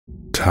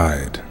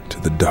tied to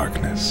the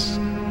darkness,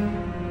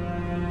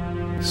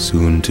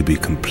 soon to be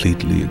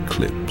completely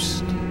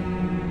eclipsed.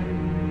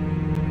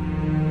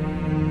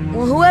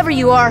 Well, whoever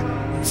you are,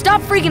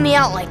 stop freaking me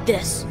out like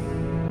this.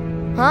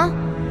 Huh?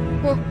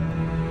 Well,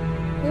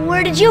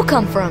 where did you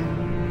come from?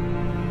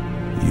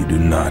 You do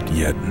not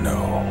yet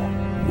know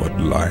what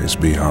lies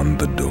beyond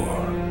the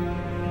door.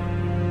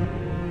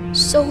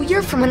 So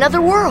you're from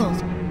another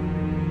world.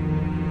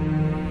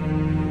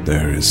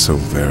 There is so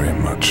very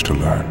much to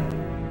learn.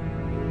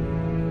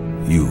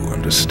 You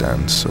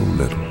understand so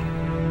little.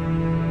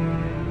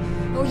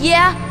 Oh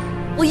yeah?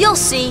 Well, you'll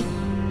see.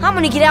 I'm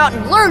gonna get out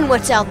and learn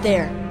what's out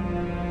there.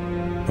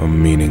 A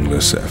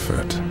meaningless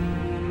effort.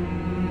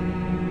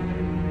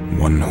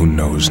 One who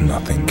knows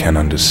nothing can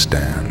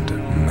understand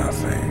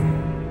nothing.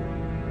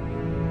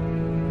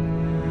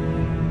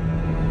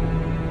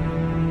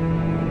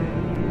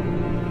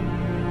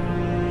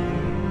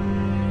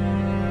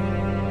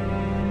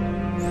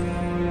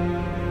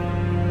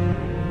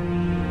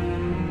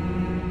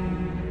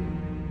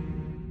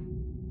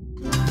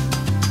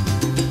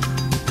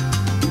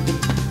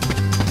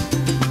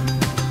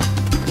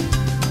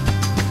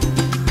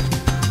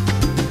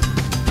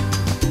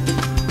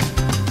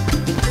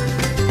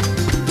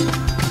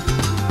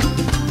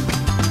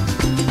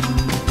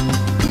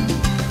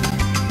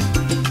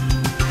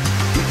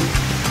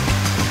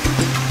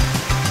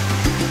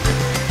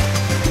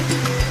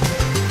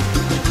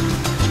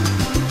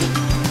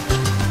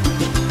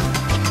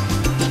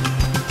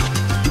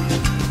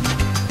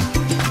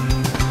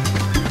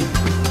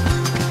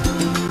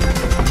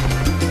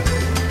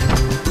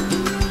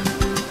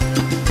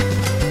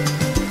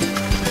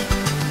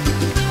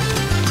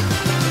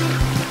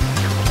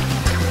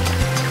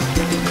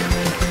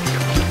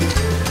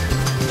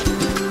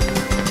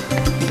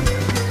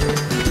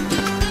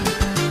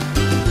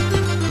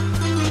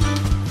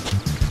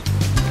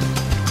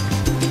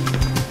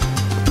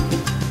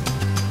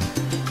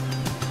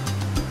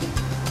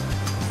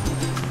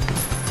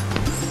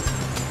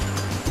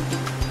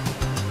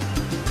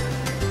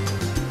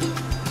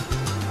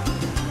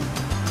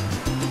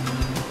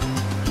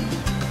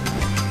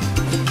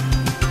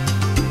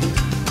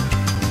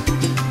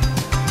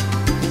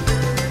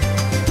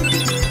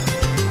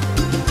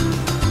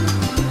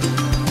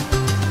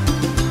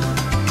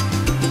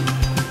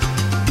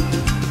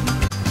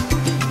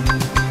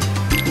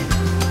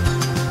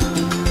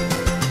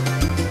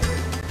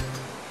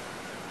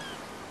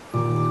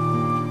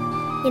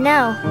 You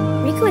know,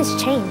 Riku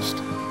has changed.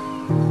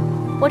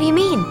 What do you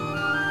mean?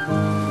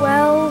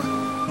 Well...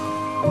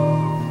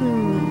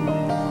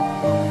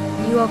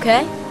 You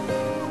okay?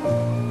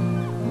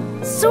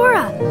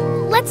 Sora!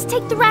 Let's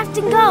take the raft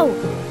and go!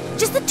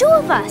 Just the two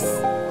of us!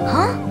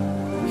 Huh?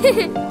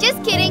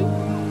 Just kidding!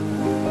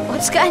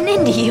 What's gotten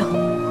into you?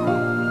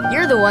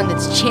 You're the one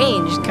that's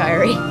changed,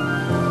 Kairi.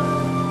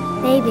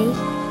 Maybe.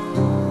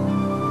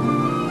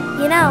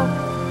 You know,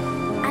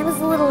 I was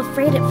a little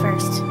afraid at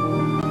first.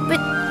 But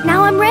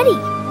now I'm ready.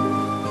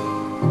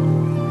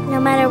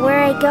 No matter where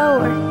I go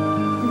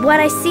or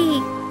what I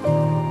see,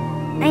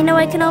 I know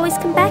I can always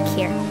come back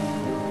here.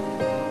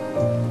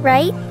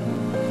 Right?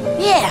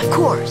 Yeah, of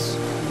course.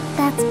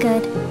 That's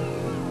good.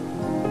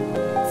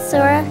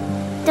 Sora,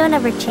 don't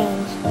ever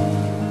change.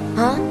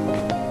 Huh?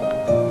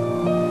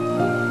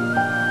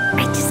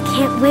 I just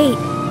can't wait.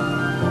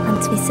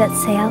 Once we set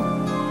sail,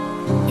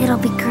 it'll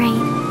be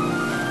great.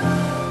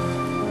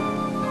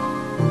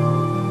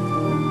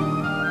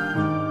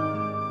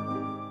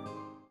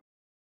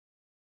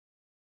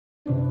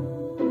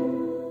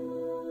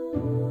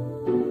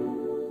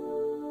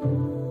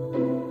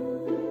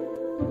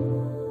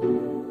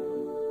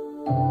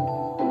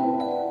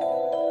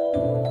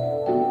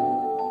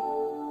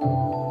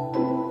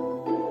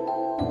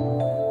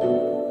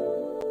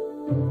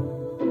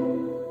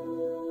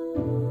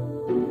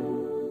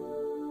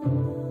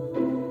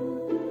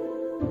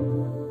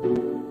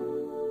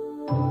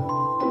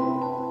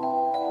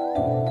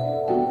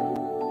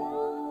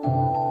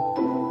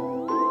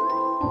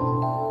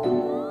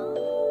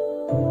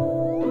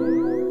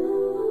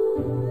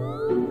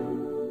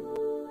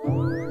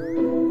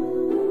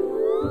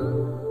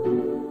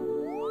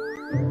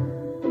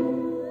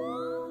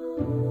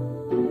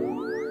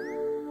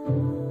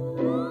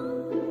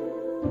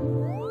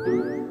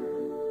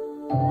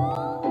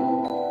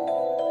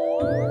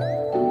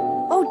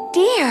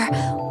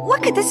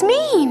 What could this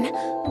mean?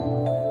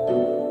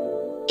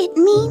 It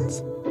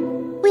means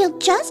we'll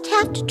just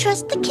have to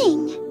trust the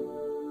king.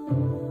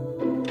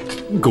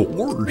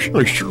 Gosh,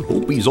 I sure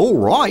hope he's all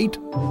right.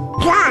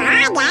 You're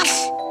on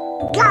us.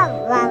 Don't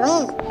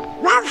worry.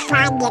 We'll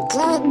find the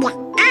king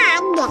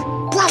and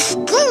the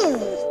ski.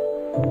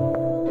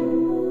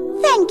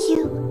 Thank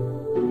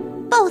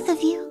you. Both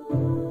of you.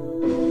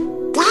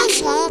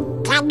 Daisy,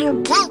 can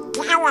you take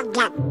care of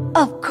them?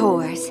 Of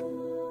course.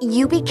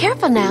 You be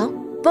careful now,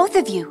 both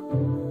of you.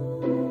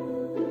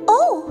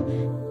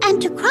 Oh,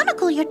 and to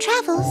chronicle your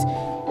travels,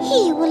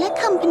 he will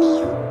accompany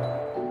you.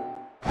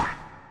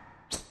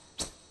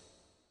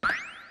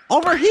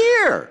 Over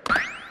here!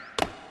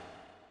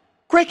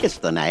 Cricket's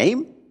the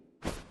name.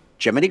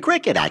 Jiminy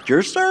Cricket at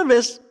your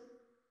service.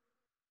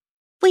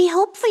 We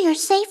hope for your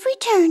safe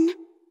return.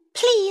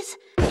 Please,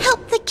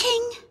 help the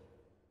king.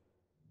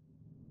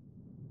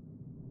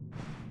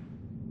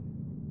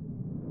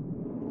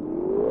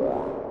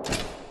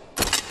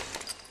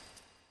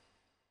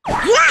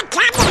 You're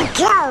coming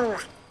too!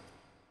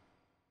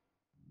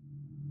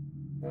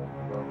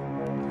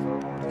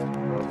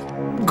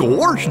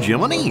 Gosh,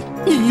 Jiminy,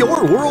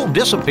 your world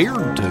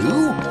disappeared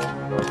too?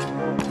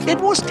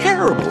 It was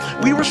terrible.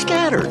 We were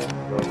scattered.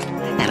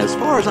 And as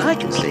far as I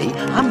can see,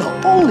 I'm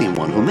the only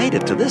one who made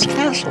it to this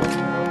castle.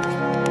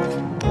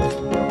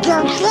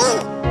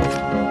 Goofy?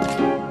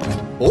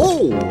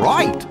 Oh,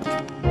 right.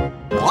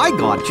 I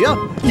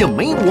gotcha. You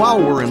mean while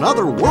we're in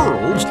other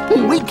worlds,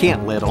 we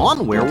can't let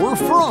on where we're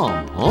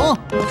from, huh?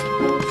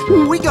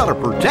 We gotta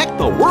protect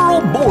the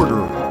world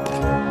border.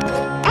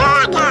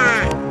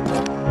 Order!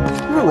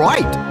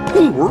 Right.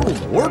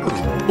 World order.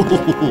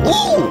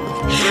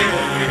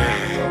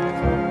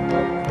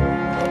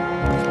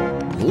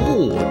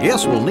 Oh, I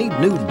guess we'll need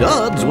new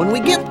duds when we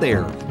get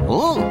there,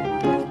 huh?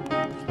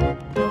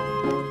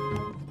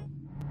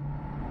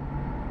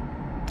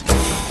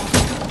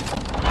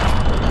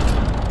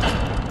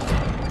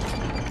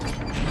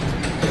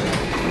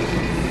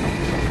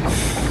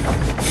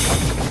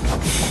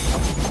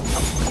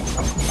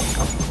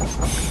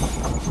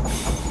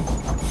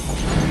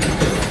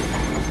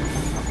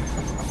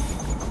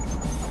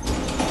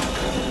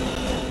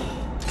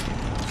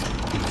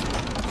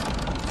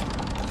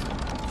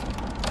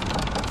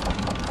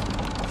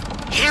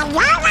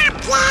 Hello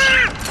up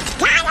there!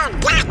 Gotta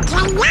get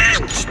to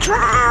lunch, True!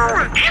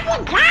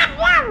 I'm glad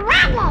you're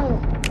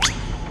ready!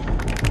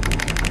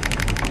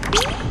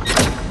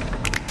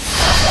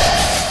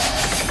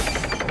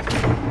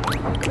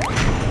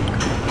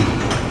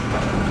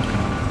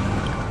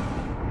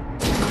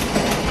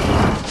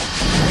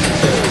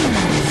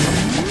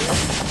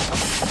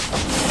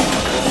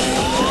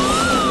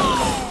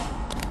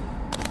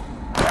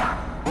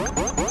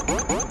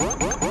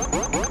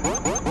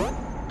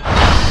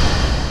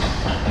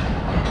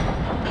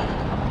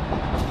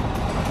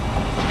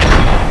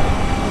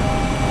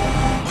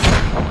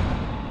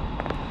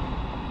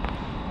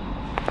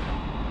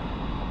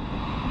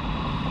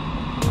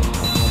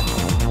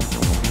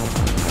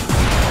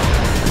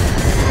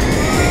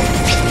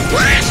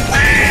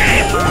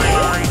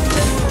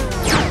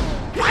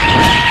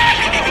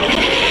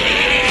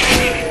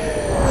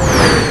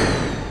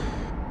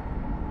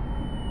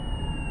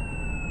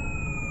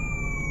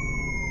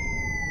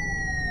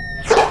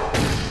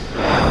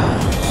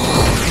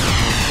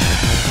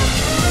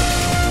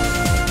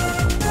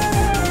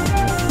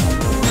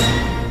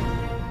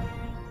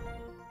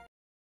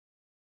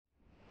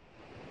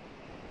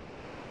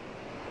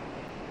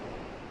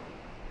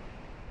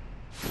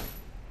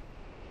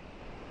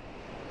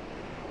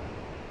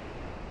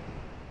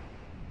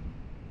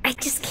 I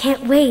just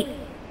can't wait.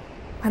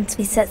 Once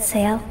we set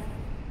sail,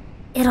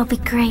 it'll be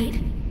great.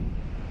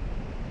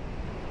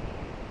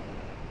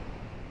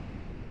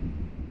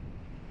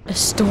 A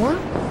storm?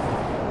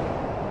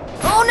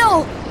 Oh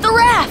no! The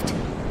raft!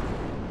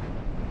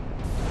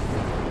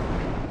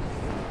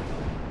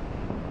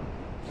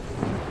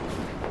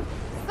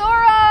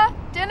 Sora!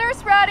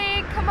 Dinner's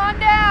ready! Come on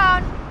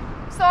down!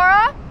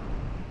 Sora?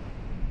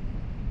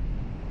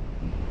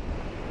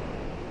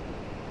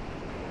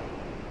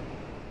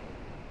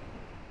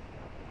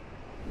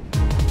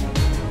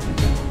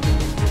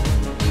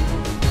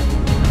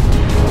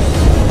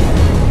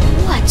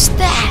 What's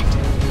that?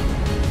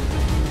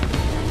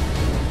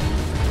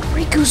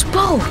 Riku's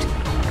boat!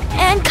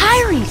 And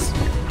Kairi's!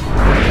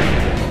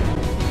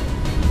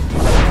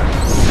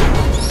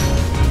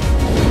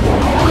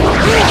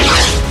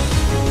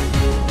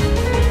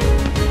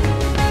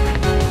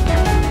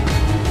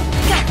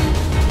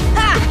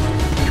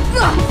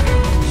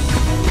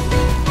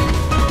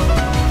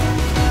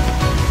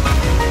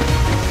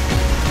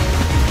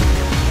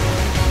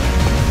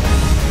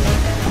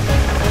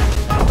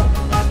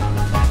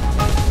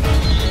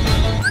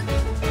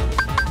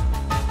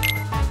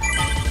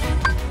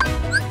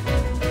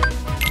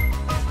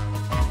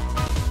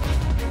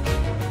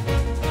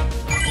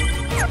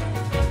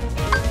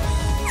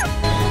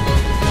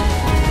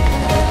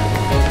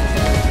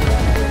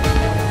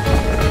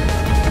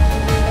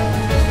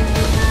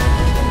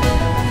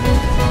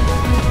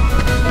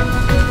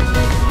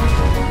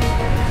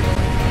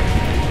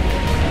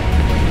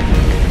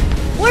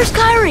 Where's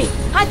Kairi?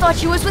 I thought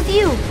she was with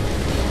you.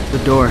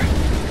 The door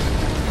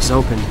is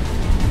open.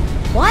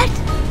 What?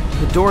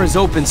 The door is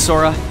open,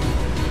 Sora.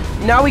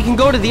 Now we can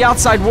go to the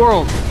outside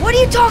world. What are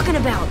you talking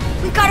about?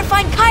 We've got to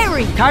find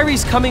Kairi.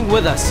 Kairi's coming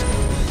with us.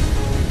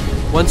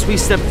 Once we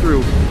step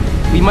through,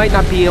 we might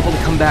not be able to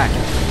come back.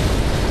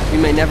 We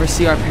may never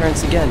see our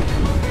parents again.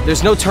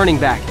 There's no turning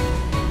back.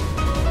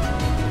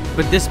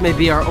 But this may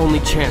be our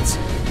only chance.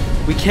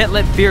 We can't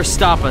let fear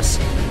stop us.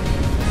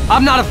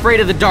 I'm not afraid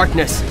of the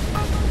darkness.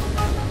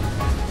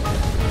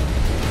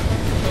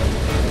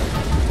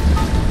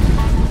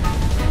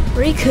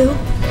 Riku.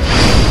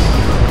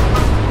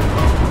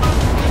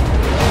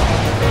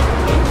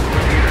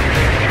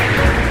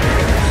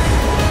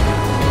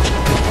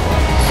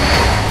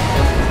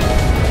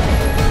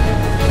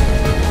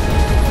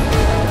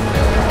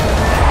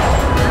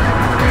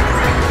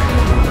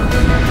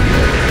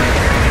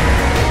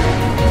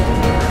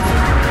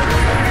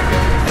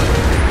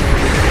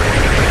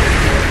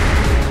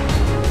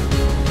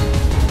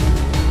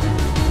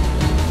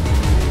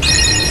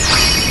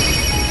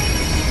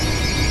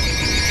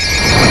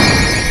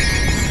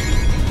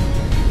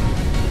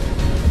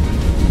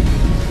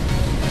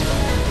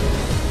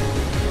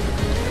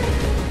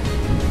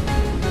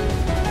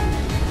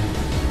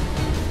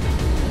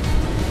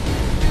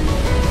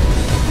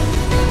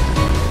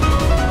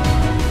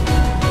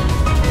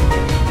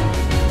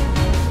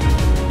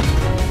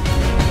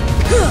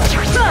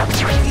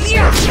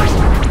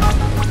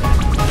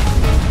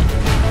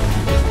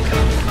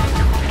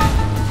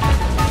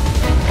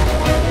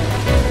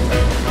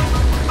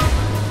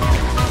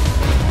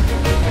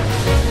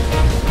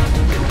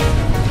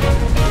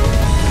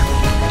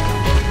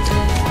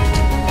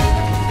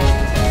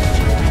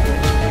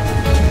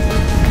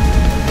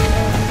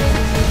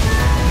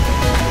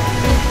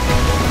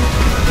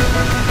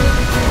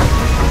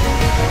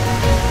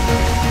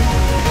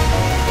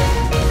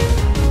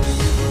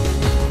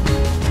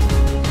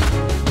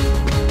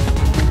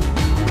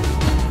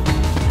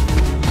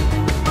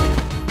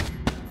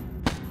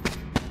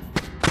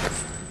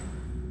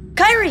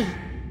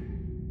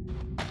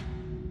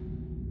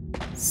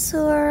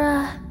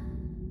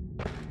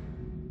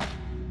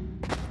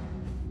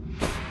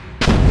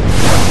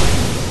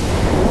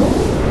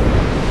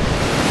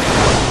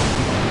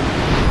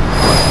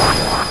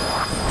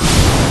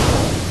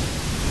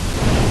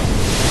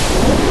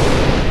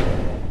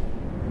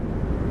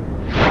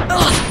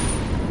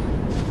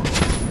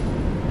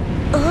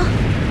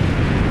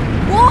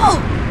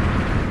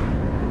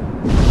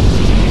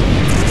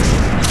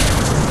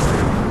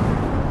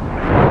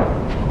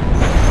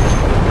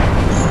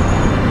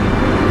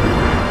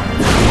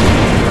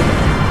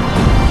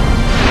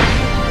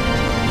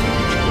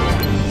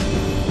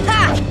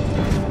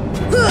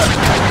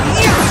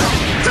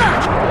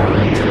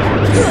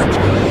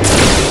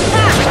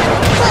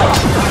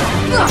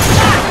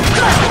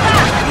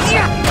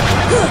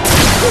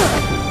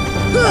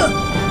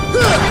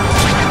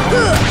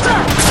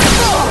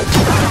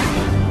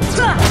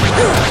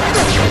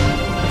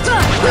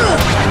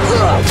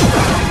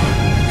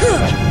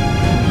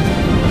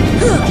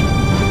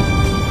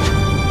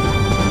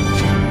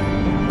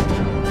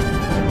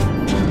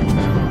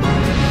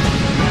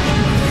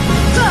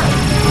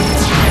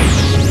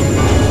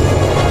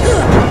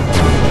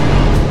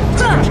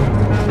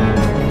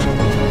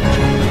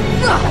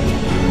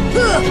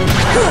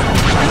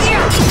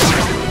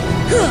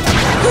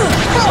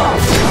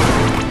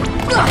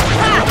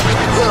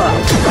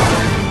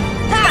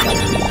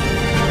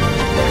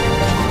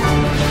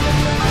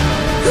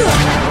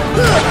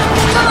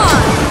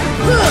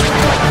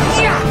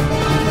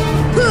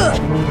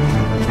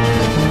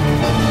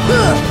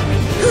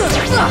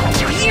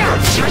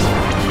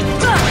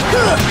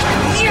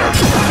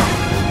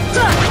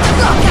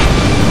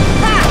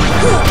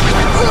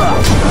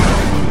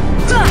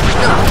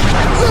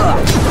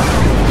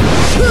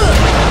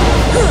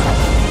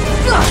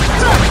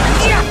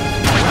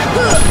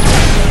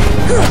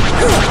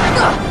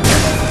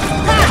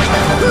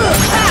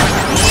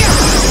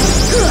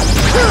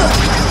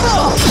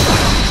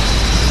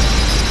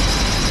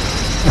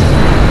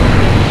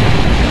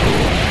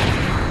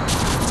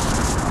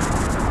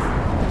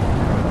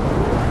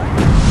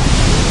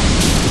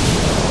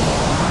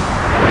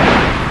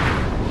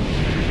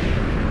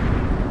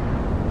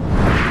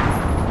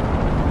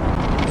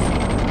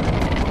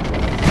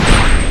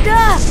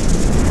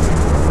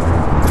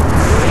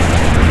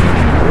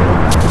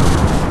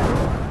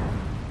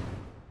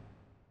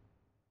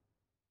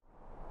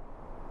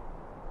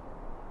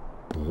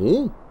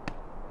 Oh?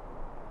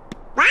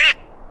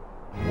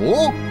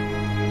 Oh?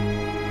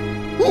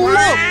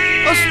 Look!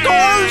 A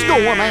star's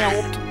going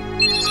out!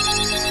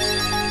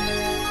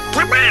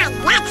 Come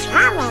on, let's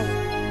hurry.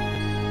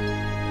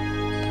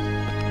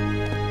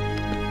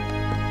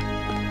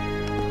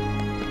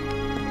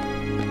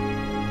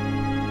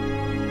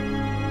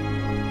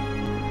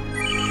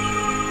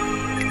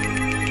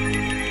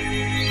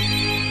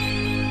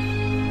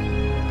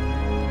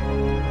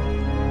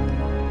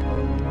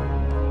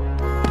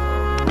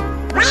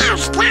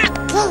 Where's that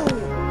key?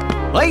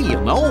 Hey, you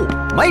know,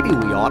 maybe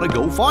we ought to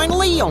go find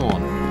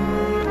Leon.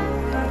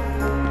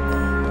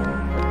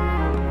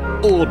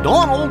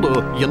 Donald,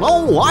 you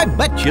know, I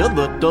bet you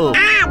that,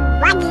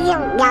 What do you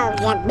know,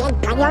 you big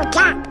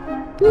polluter?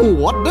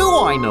 What do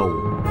I know?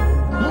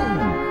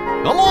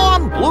 Come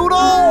on,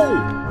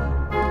 Pluto!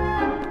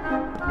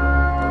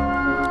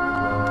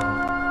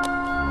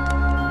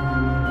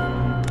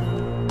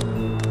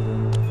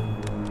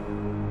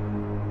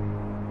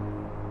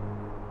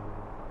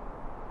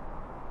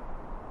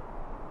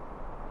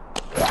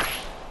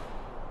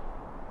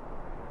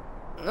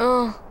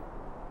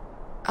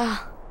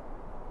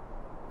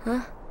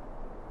 Huh?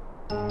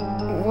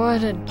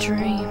 What a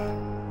dream.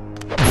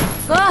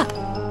 Ah!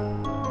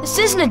 This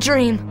isn't a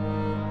dream!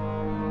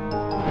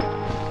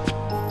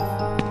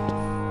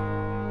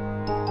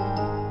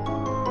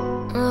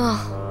 Oh,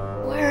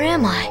 where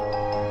am I?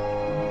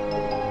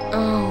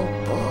 Oh,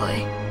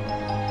 boy.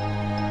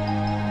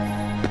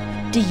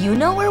 Do you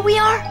know where we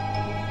are?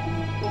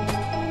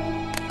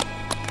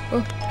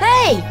 Oh,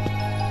 hey!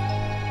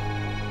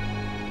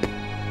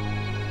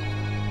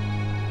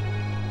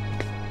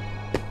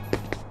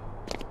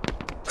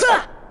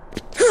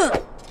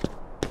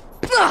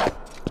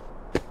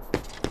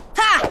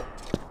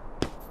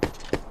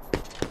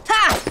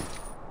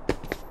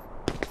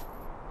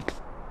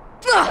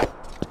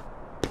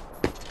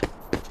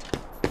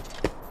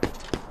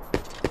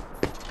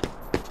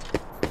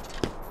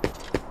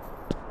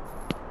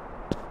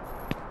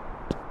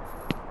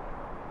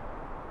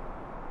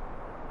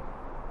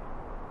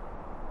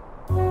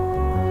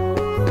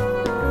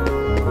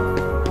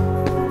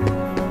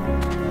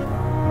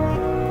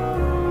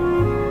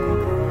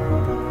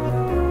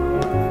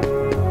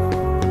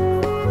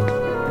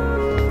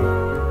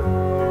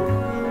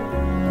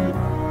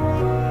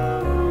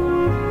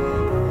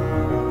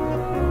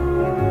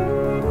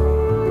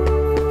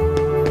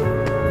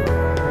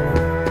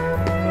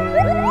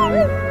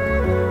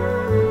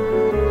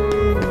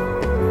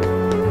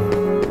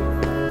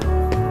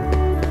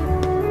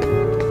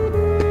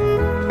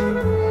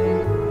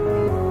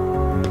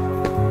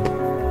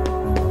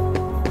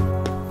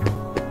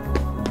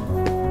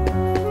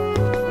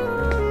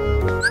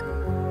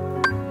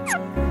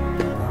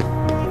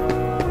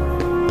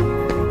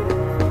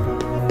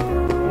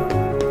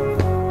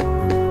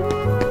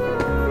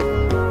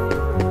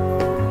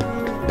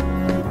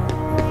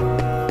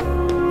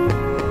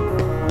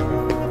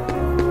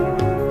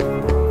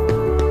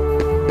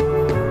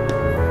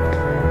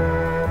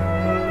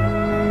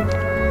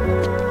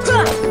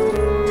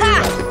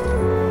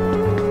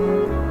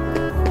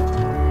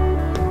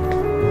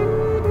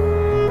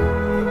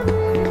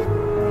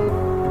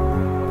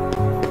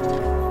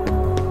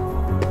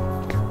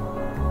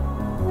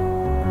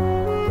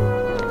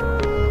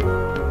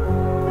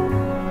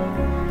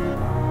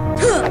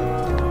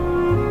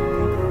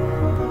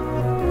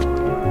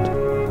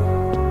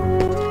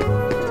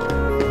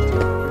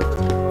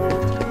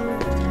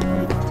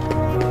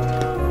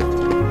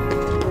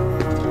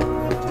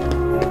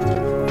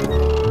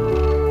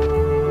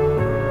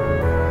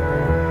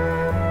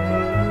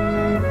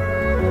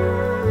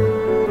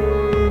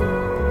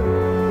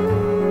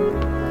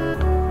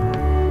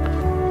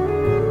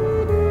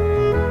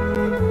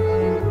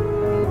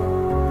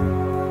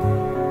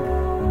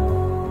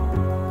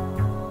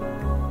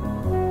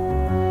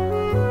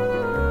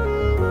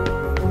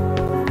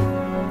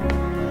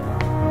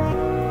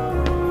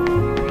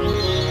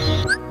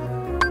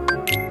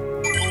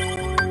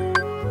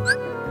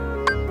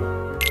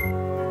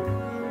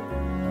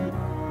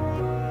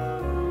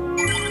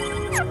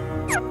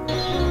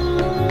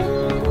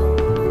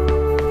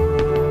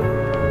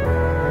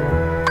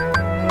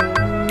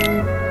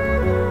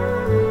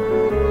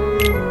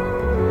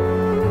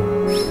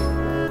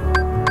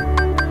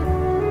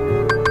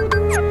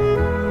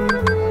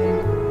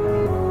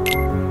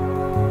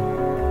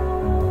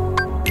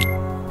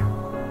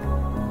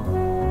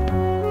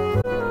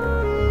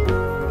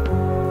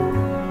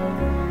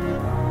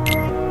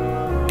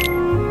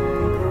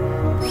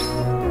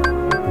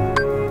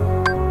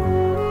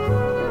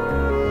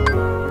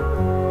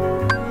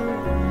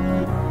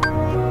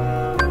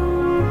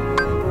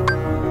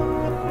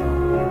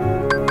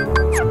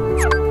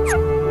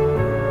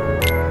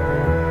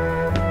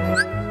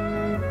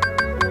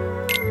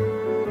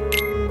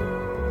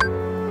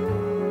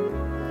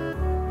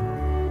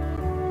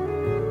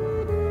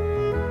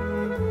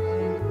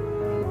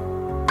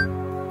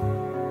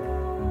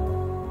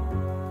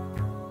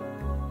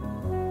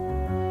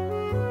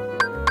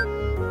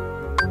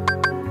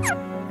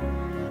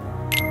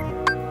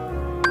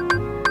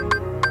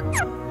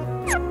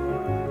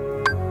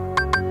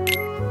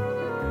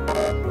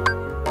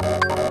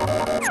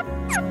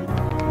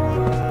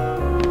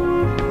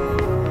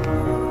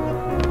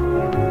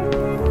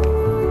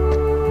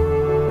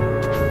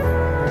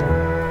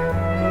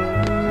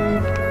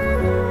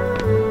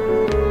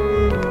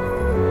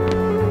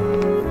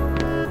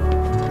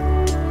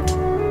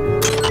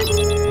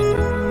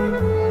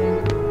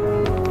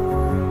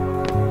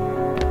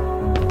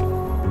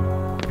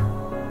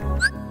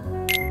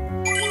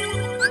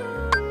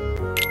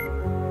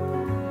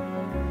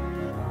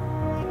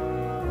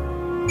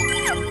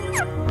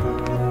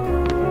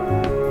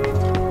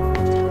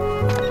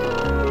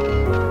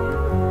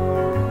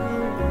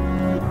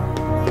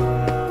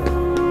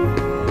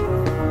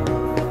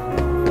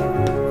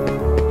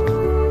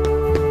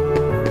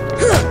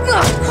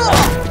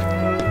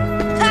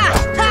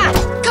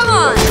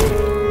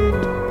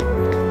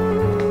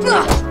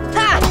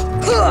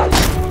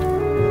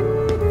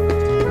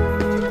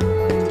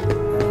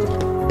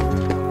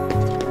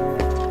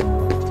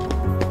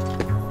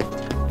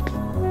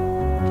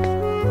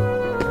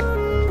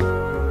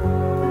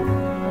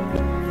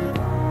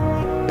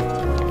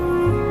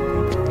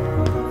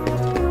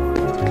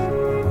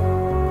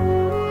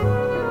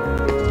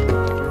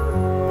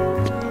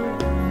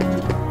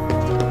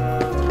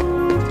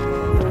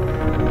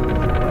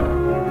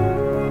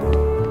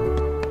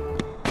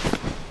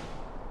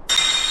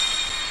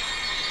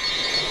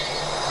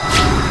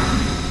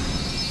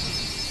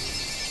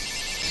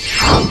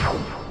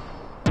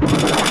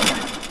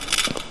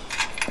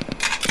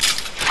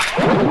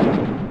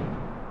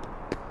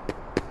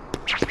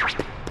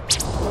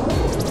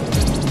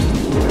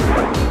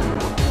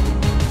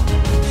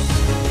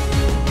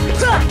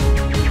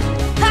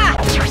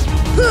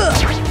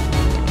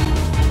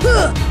 Come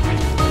on!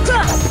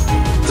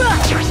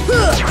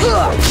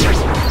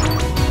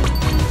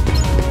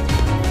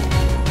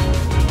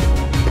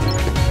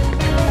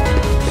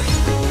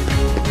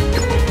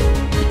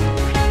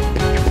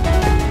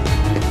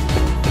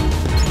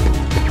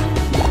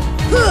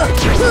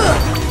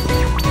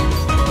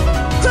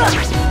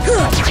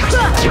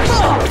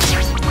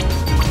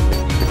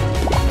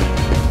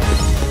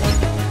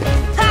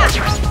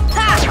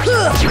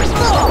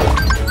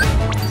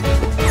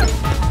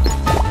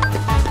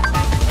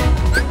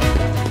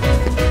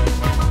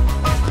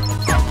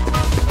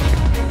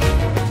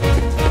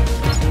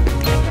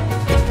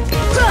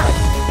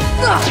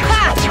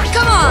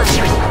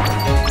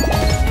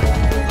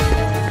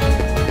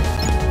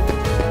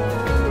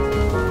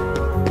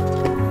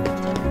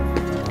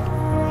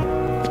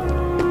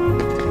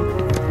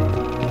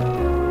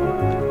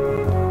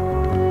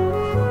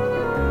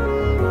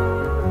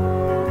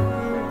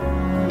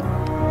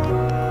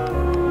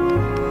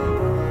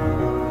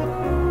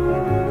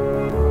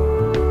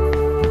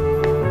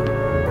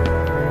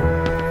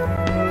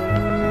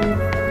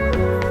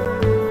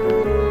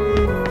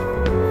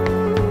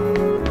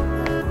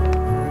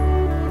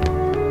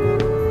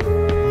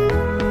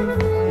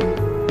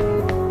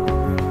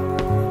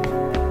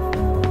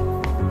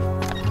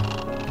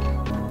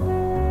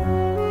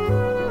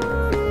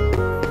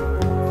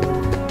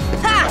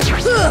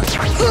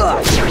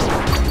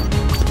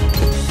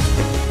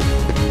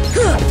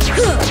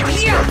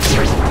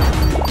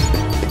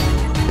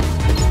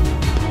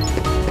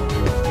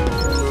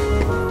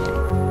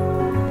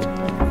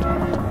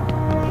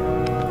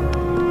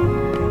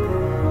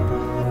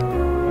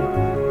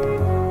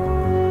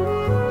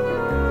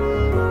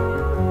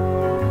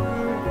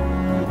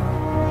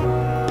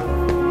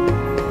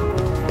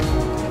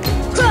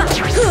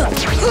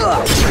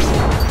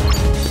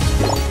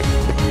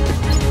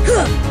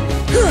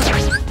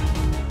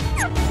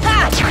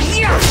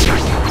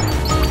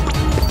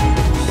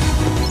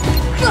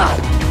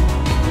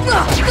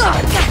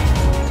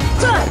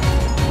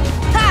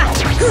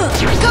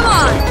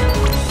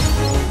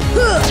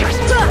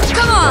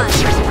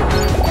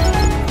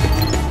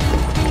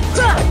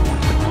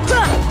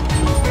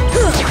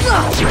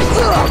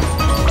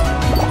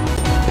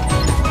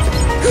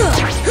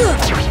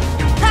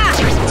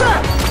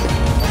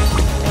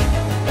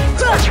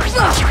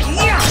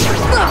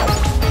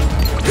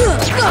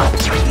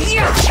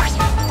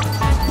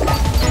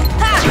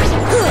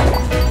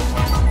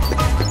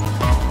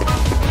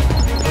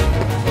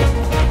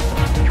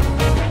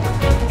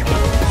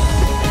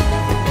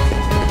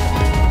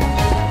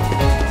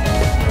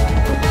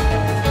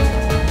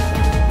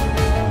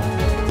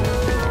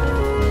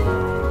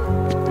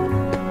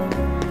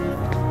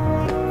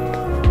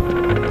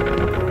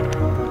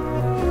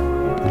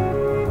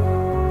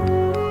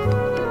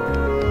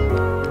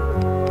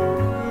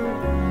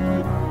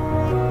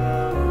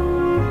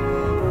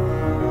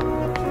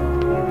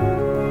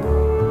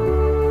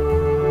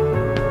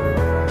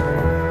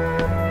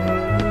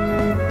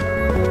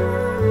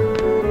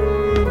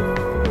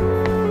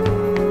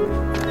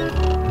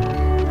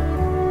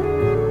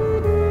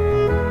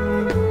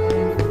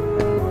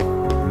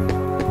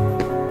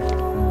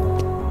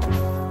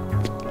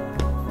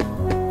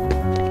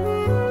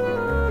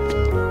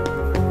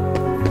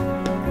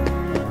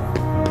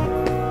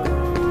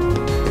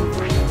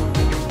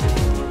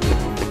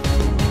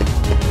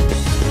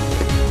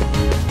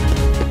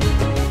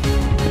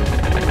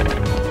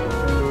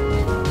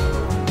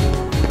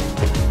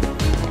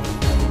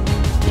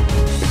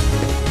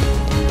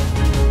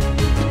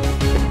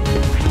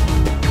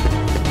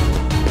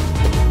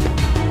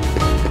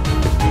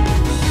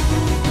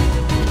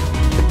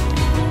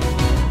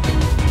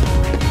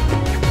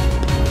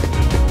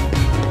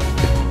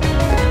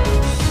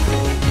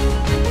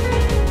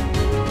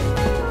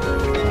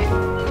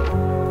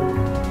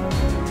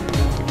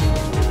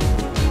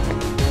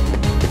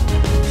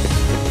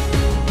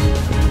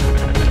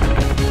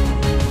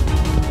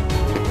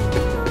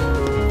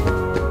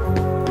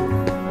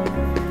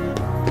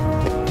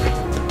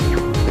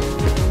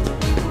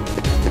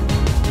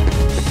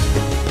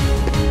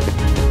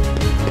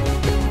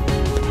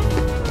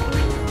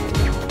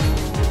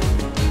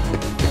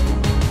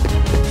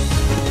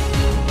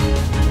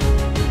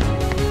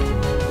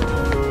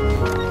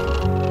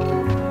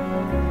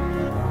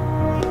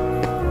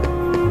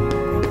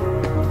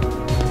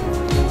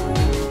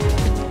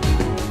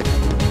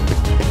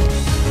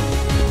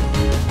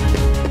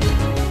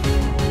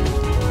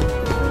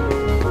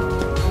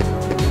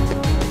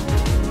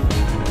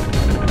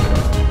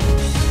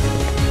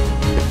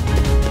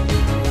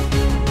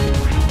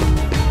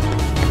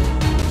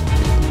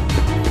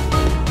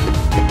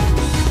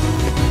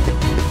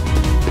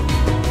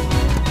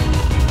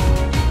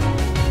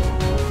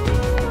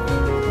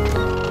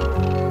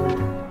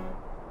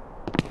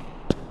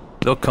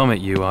 They'll come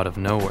at you out of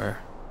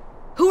nowhere.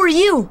 Who are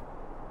you?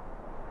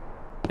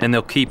 And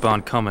they'll keep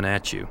on coming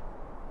at you,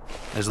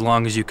 as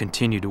long as you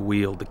continue to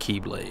wield the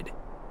Keyblade.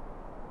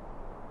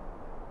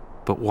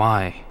 But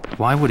why?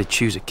 Why would it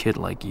choose a kid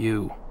like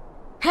you?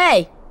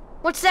 Hey,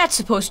 what's that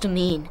supposed to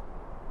mean?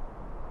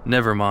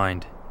 Never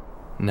mind.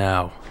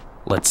 Now,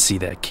 let's see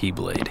that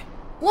Keyblade.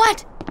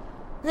 What?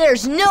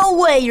 There's no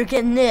way you're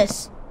getting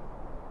this.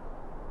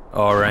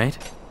 Alright.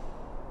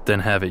 Then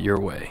have it your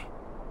way.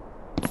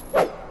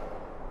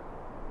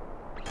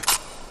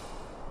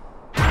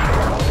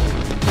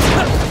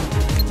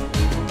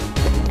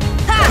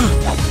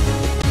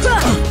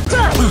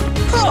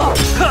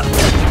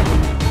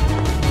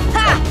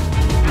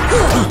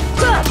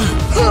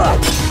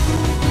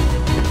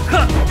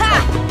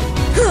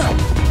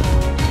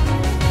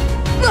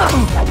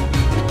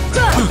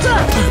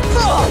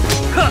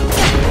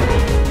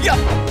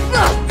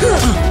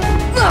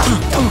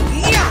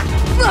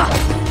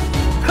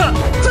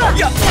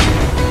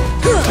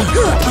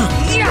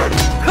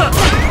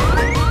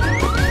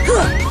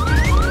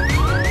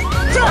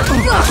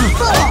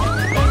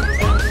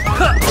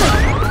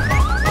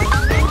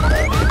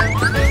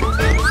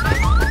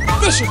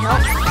 This should help.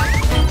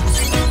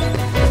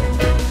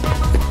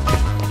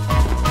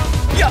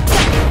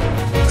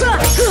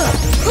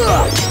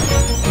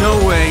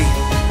 No way.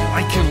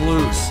 I can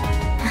lose.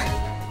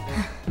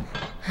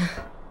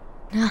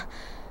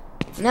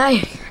 Now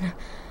you're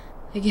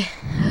gonna get.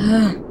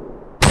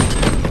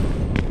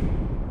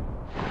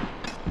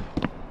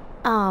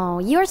 Oh,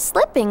 you're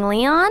slipping,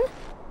 Leon.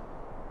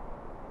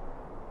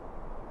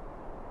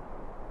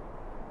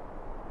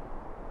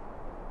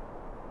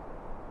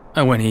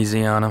 I went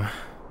easy on him.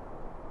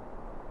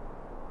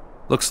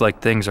 Looks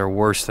like things are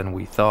worse than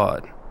we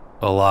thought.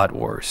 A lot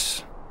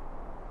worse.